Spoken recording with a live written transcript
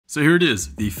So here it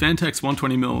is, the Phanteks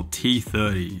 120mm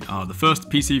T30, the first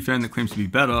PC fan that claims to be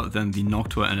better than the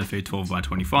Noctua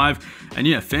NF-A12x25, and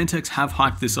yeah, Phanteks have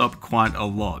hyped this up quite a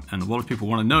lot, and a lot of people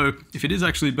want to know if it is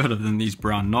actually better than these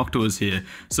brown Noctuas here,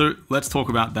 so let's talk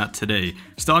about that today.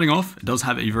 Starting off, it does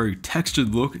have a very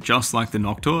textured look, just like the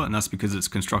Noctua, and that's because it's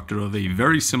constructed of a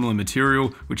very similar material,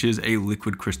 which is a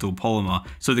liquid crystal polymer.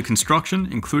 So the construction,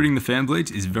 including the fan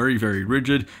blades, is very, very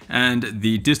rigid, and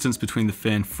the distance between the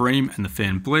fan frame and the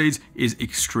fan blade is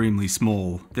extremely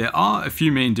small. There are a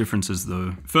few main differences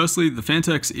though. Firstly, the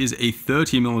Phanteks is a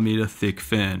 30mm thick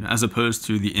fan, as opposed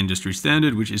to the industry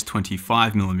standard, which is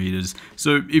 25mm.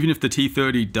 So even if the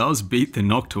T30 does beat the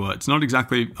Noctua, it's not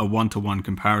exactly a one-to-one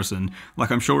comparison. Like,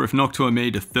 I'm sure if Noctua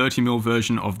made a 30mm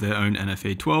version of their own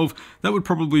NF-A12, that would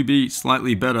probably be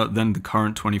slightly better than the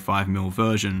current 25mm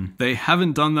version. They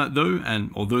haven't done that though,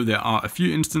 and although there are a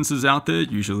few instances out there,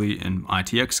 usually in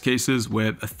ITX cases, where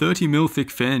a 30mm thick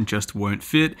fan just won't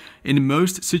fit, in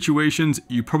most situations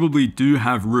you probably do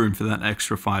have room for that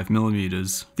extra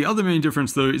 5mm. The other main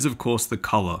difference though is of course the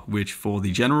color, which for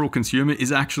the general consumer is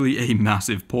actually a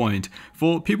massive point.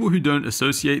 For people who don't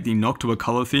associate the Noctua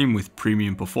color theme with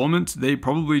premium performance, they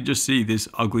probably just see this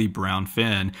ugly brown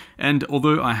fan, and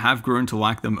although I have grown to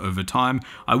like them over time,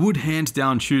 I would hands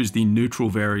down choose the neutral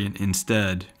variant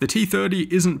instead. The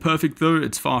T30 isn't perfect though,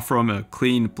 it's far from a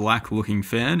clean black looking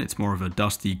fan, it's more of a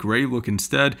dusty grey look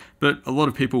instead, but a lot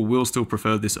of people will still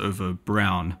prefer this over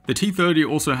brown. The T30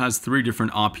 also has 3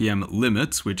 different RPM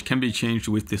limits, which can be changed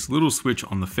with this little switch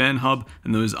on the fan hub,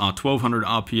 and those are 1200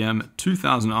 RPM,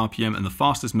 2000 RPM, and the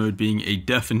fastest mode being a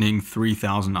deafening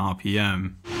 3000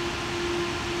 RPM.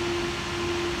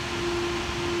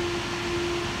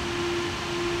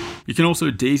 You can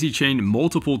also daisy chain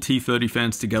multiple T30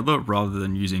 fans together rather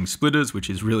than using splitters, which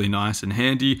is really nice and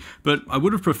handy, but I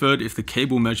would have preferred if the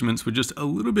cable measurements were just a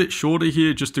little bit shorter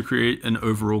here just to create an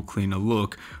overall cleaner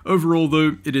look. Overall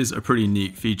though, it is a pretty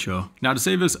neat feature. Now to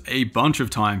save us a bunch of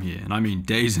time here, and I mean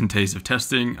days and days of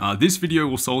testing, this video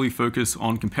will solely focus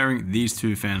on comparing these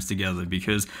two fans together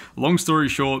because, long story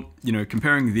short, you know,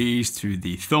 comparing these to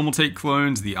the Thermaltake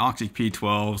clones, the Arctic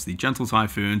P12s, the Gentle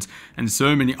Typhoons, and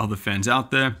so many other fans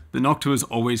out there, the Noctuas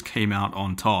always came out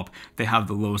on top. They have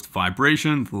the lowest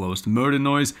vibration, the lowest motor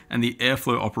noise, and the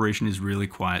airflow operation is really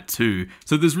quiet too.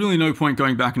 So there's really no point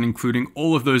going back and including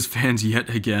all of those fans yet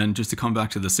again just to come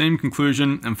back to the same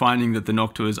conclusion and finding that the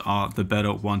Noctuas are the better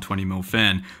 120mm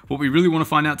fan. What we really want to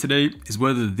find out today is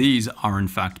whether these are in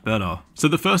fact better. So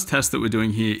the first test that we're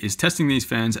doing here is testing these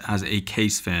fans as a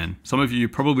case fan. Some of you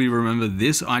probably remember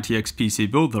this ITX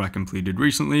PC build that I completed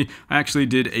recently. I actually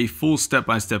did a full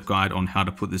step-by-step guide on how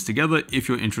to put this together if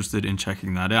you're interested in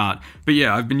checking that out. But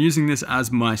yeah, I've been using this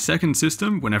as my second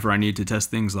system whenever I need to test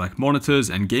things like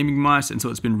monitors and gaming mice, and so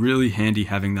it's been really handy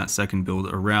having that second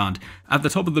build around. At the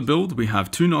top of the build, we have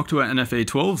 2 Noctua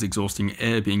NF-A12s exhausting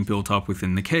air being built up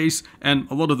within the case, and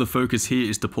a lot of the focus here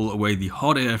is to pull away the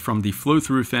hot air from the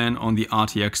flow-through fan on the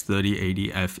RTX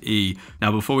 3080 FE.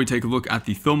 Now before we take a look at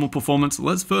the thermal performance,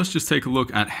 let's first just take a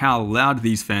look at how loud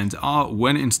these fans are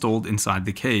when installed inside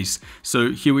the case.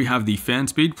 So here we have the fan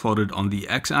speed plotted on the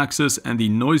x-axis and the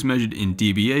noise measured in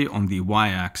dBA on the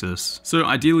y-axis. So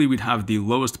ideally we'd have the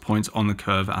lowest points on the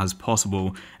curve as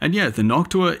possible. And yeah, the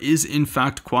Noctua is in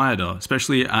fact quieter,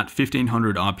 especially at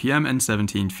 1500 RPM and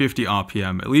 1750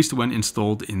 RPM, at least when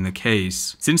installed in the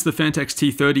case. Since the Phanteks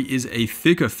T30 is a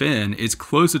thicker fan, it's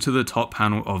closer to the top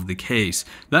panel of the case.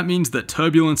 That means that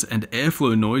turbulence and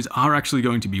airflow noise are actually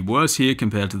going to be worse here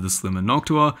compared to the slimmer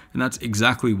Noctua, and that's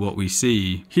exactly what we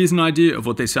see. Here's an idea of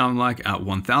what they sound like at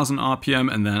 1000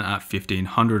 RPM and then at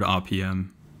 1500 RPM.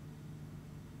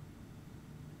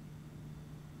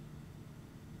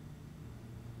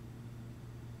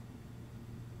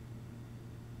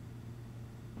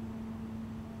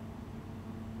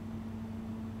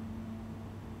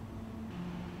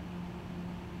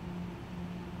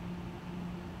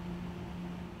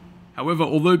 However,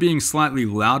 although being slightly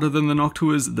louder than the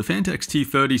Noctuas, the Phanteks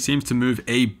T30 seems to move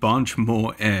a bunch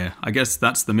more air. I guess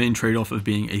that's the main trade-off of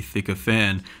being a thicker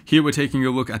fan. Here we're taking a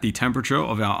look at the temperature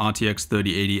of our RTX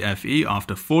 3080 FE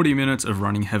after 40 minutes of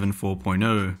running Heaven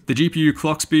 4.0. The GPU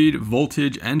clock speed,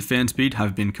 voltage, and fan speed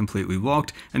have been completely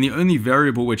locked, and the only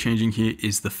variable we're changing here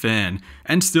is the fan.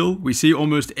 And still, we see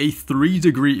almost a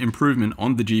 3-degree improvement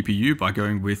on the GPU by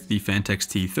going with the Phanteks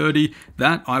T30.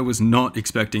 That I was not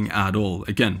expecting at all.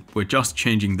 Again, we're just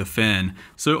changing the fan.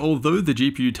 So although the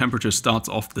GPU temperature starts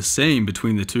off the same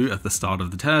between the two at the start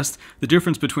of the test, the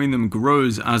difference between them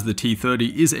grows as the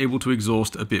T30 is able to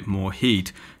exhaust a bit more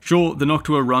heat. Sure, the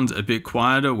Noctua runs a bit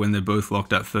quieter when they're both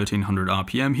locked at 1300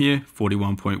 RPM here,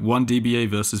 41.1 dBA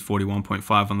versus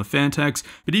 41.5 on the Phanteks,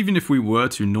 but even if we were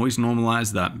to noise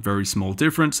normalize that very small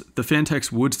difference, the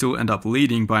Phanteks would still end up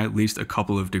leading by at least a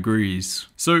couple of degrees.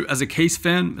 So as a case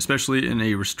fan, especially in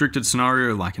a restricted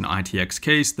scenario like an ITX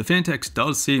case, the Phanteks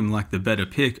does seem like the better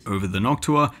pick over the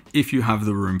Noctua if you have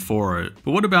the room for it.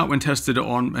 But what about when tested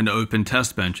on an open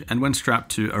test bench and when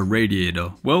strapped to a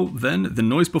radiator? Well, then the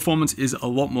noise performance is a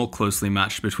lot more closely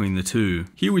matched between the two.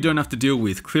 Here we don't have to deal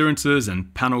with clearances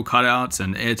and panel cutouts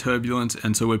and air turbulence,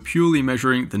 and so we're purely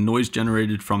measuring the noise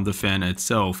generated from the fan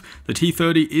itself. The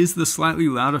T30 is the slightly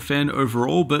louder fan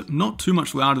overall, but not too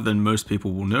much louder than most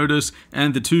people will notice,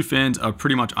 and the two fans are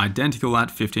pretty much identical at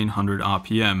 1500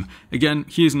 RPM. Again,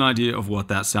 here's an idea of what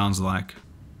that sounds like.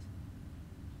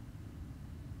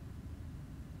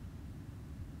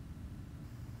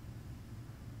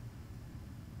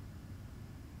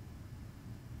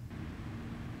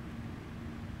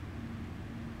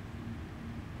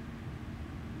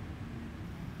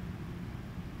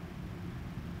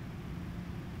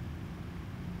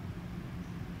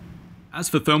 As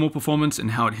for thermal performance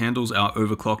and how it handles our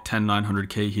overclocked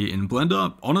 10900K here in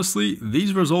Blender, honestly,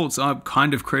 these results are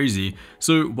kind of crazy.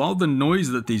 So while the noise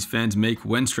that these fans make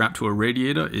when strapped to a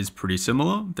radiator is pretty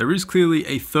similar, there is clearly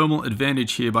a thermal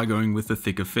advantage here by going with the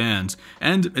thicker fans.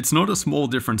 And it's not a small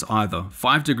difference either.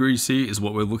 5 degrees C is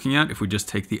what we're looking at if we just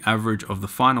take the average of the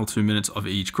final 2 minutes of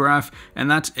each graph, and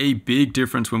that's a big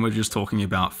difference when we're just talking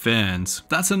about fans.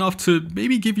 That's enough to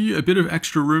maybe give you a bit of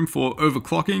extra room for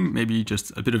overclocking, maybe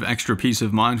just a bit of extra peace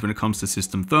of mind when it comes to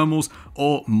system thermals,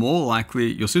 or more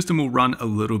likely your system will run a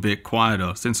little bit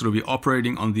quieter since it'll be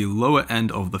operating on the lower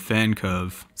end of the fan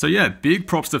curve. So yeah, big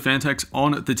props to Phanteks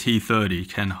on the T30.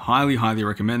 Can highly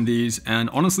recommend these, and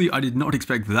honestly I did not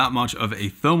expect that much of a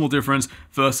thermal difference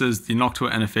versus the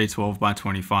Noctua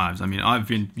NF-A12x25s. I mean, I've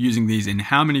been using these in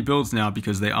how many builds now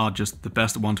because they are just the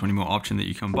best 120mm option that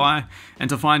you can buy, and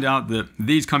to find out that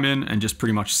these come in and just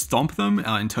pretty much stomp them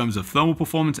in terms of thermal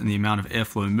performance and the amount of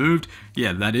airflow moved,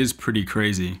 yeah, that is pretty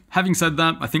crazy. Having said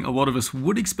that, I think a lot of us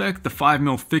would expect the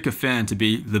 5mm thicker fan to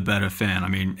be the better fan. I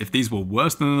mean, if these were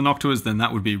worse than the Noctuas, then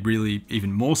that would be really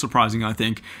even more surprising, I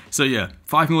think. So yeah,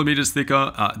 5mm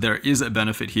thicker, there is a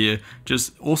benefit here.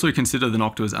 Just also consider the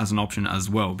Noctuas as an option as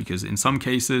well, because in some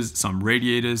cases, some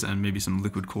radiators and maybe some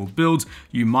liquid cooled builds,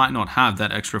 you might not have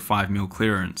that extra 5mm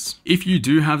clearance. If you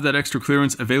do have that extra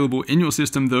clearance available in your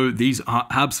system though, these are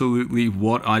absolutely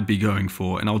what I'd be going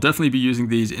for, and I'll definitely be using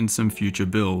these in some future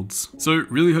builds. So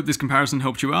really hope this comparison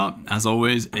helped you out. As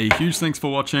always, a huge thanks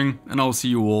for watching, and I'll see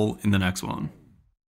you all in the next one.